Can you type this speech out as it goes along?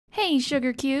Hey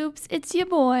Sugar Cubes, it's your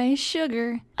boy,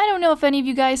 Sugar. I don't know if any of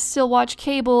you guys still watch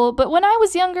cable, but when I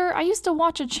was younger, I used to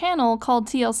watch a channel called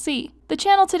TLC. The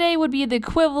channel today would be the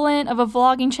equivalent of a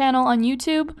vlogging channel on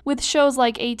YouTube, with shows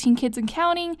like 18 Kids and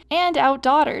Counting and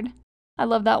Outdaughtered. I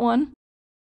love that one.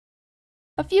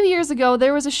 A few years ago,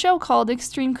 there was a show called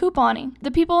Extreme Couponing.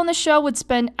 The people on the show would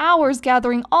spend hours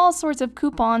gathering all sorts of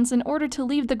coupons in order to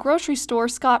leave the grocery store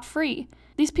scot-free.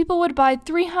 These people would buy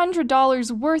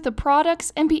 $300 worth of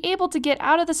products and be able to get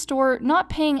out of the store not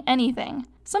paying anything.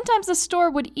 Sometimes the store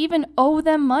would even owe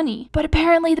them money. But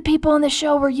apparently the people in the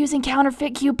show were using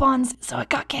counterfeit coupons, so it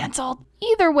got canceled.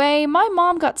 Either way, my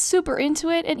mom got super into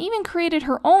it and even created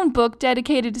her own book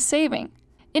dedicated to saving.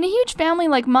 In a huge family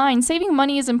like mine, saving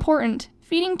money is important.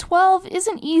 Feeding 12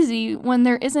 isn't easy when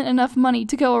there isn't enough money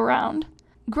to go around.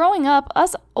 Growing up,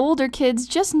 us older kids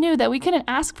just knew that we couldn't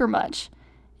ask for much.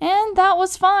 And that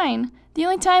was fine. The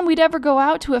only time we'd ever go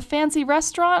out to a fancy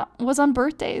restaurant was on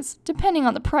birthdays, depending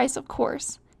on the price, of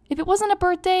course. If it wasn't a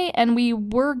birthday and we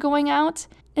were going out,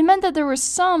 it meant that there was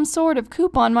some sort of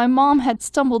coupon my mom had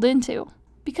stumbled into.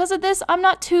 Because of this, I'm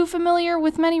not too familiar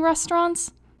with many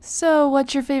restaurants. So,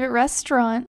 what's your favorite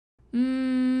restaurant?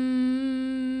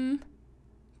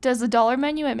 Does the dollar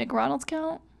menu at McDonald's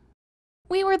count?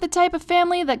 We were the type of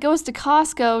family that goes to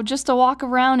Costco just to walk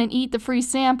around and eat the free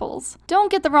samples. Don't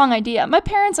get the wrong idea, my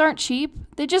parents aren't cheap.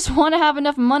 They just want to have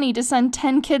enough money to send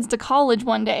 10 kids to college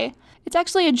one day. It's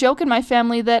actually a joke in my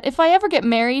family that if I ever get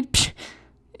married,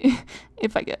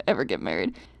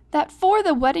 that for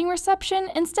the wedding reception,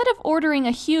 instead of ordering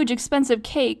a huge expensive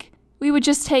cake, we would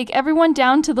just take everyone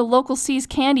down to the local See's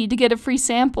Candy to get a free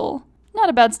sample. Not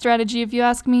a bad strategy if you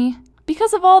ask me.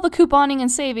 Because of all the couponing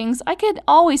and savings, I could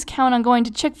always count on going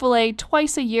to Chick-fil-A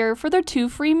twice a year for their 2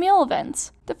 free meal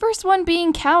events. The first one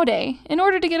being Cow Day. In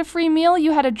order to get a free meal,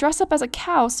 you had to dress up as a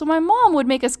cow, so my mom would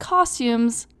make us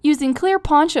costumes using clear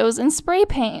ponchos and spray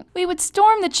paint. We would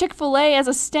storm the Chick-fil-A as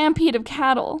a stampede of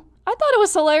cattle. I thought it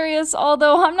was hilarious,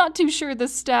 although I'm not too sure the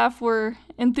staff were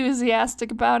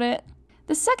enthusiastic about it.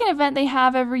 The second event they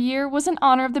have every year was in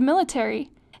honor of the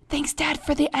military. Thanks, Dad,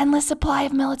 for the endless supply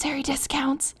of military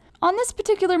discounts. On this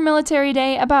particular military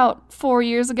day, about 4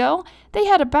 years ago, they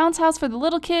had a bounce house for the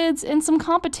little kids and some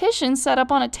competitions set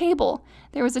up on a table.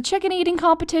 There was a chicken eating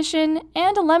competition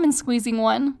and a lemon squeezing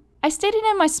one. I stated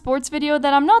in my sports video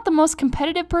that I'm not the most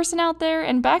competitive person out there,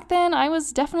 and back then I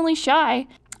was definitely shy.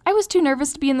 I was too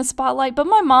nervous to be in the spotlight, but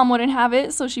my mom wouldn't have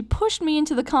it, so she pushed me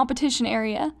into the competition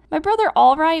area. My brother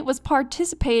Allright was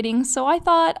participating, so I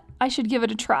thought I should give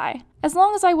it a try. As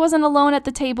long as I wasn't alone at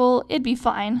the table, it'd be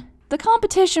fine. The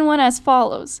competition went as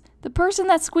follows. The person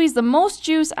that squeezed the most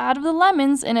juice out of the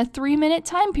lemons in a 3-minute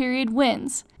time period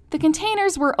wins. The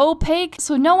containers were opaque,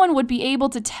 so no one would be able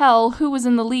to tell who was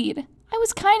in the lead. I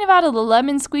was kind of out of the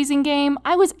lemon squeezing game.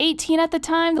 I was 18 at the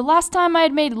time. The last time I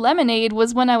had made lemonade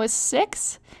was when I was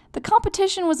 6. The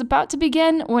competition was about to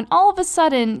begin when all of a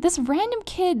sudden, this random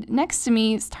kid next to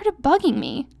me started bugging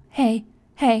me. Hey,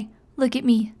 look at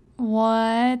me.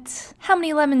 What? How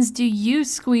many lemons do you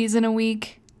squeeze in a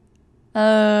week?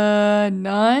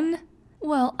 None?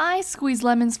 Well, I squeeze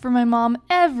lemons for my mom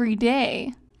every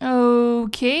day.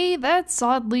 Okay, that's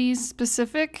oddly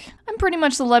specific. I'm pretty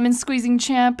much the lemon squeezing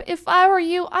champ. If I were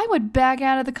you, I would back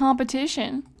out of the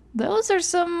competition. Those are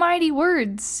some mighty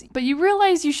words. But you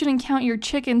realize you shouldn't count your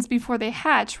chickens before they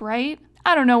hatch, right?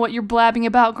 I don't know what you're blabbing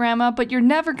about, Grandma, but you're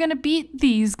never gonna beat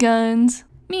these guns.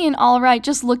 Me and Allright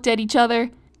just looked at each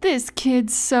other. This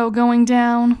kid's so going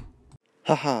down.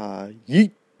 Haha,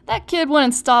 yeet. That kid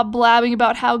wouldn't stop blabbing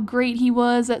about how great he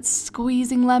was at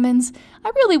squeezing lemons.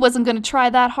 I really wasn't going to try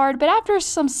that hard, but after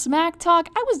some smack talk,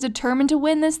 I was determined to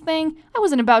win this thing. I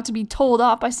wasn't about to be told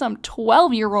off by some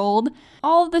 12-year-old.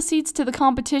 All of the seats to the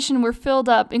competition were filled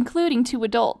up, including 2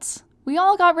 adults. We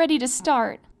all got ready to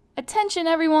start. Attention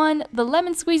everyone, the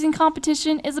lemon squeezing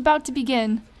competition is about to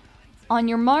begin. On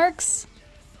your marks,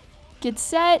 get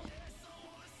set,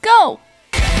 go!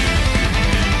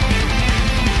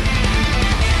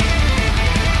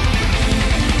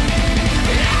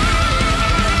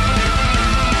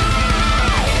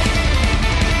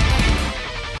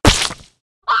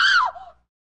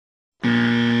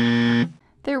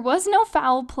 There was no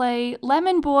foul play.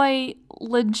 Lemon Boy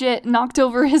legit knocked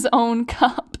over his own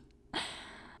cup.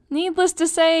 Needless to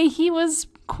say, he was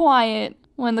quiet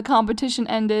when the competition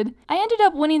ended. I ended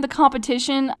up winning the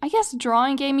competition. I guess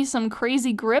drawing gave me some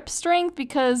crazy grip strength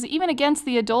because even against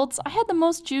the adults, I had the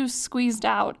most juice squeezed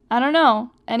out. I don't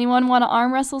know. Anyone want to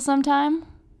arm wrestle sometime?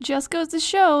 Just goes to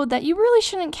show that you really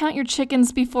shouldn't count your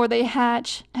chickens before they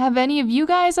hatch. Have any of you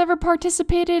guys ever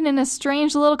participated in a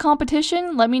strange little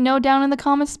competition? Let me know down in the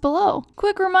comments below.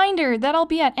 Quick reminder that I'll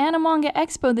be at Animanga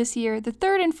Expo this year, the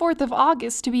 3rd and 4th of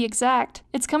August to be exact.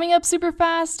 It's coming up super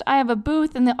fast. I have a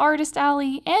booth in the Artist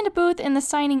Alley and a booth in the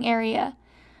signing area.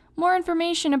 More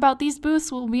information about these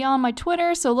booths will be on my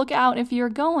Twitter, so look out if you're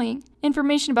going.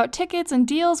 Information about tickets and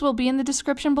deals will be in the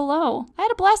description below. I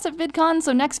had a blast at VidCon,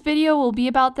 so next video will be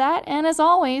about that, and as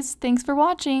always, thanks for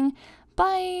watching.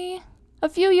 Bye! A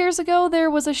few years ago, there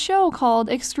was a show called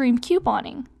Extreme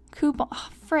Couponing.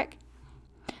 Frick.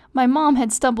 My mom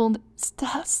had stumbled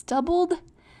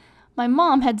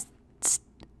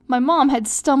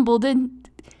in...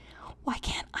 Why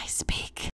can't I speak?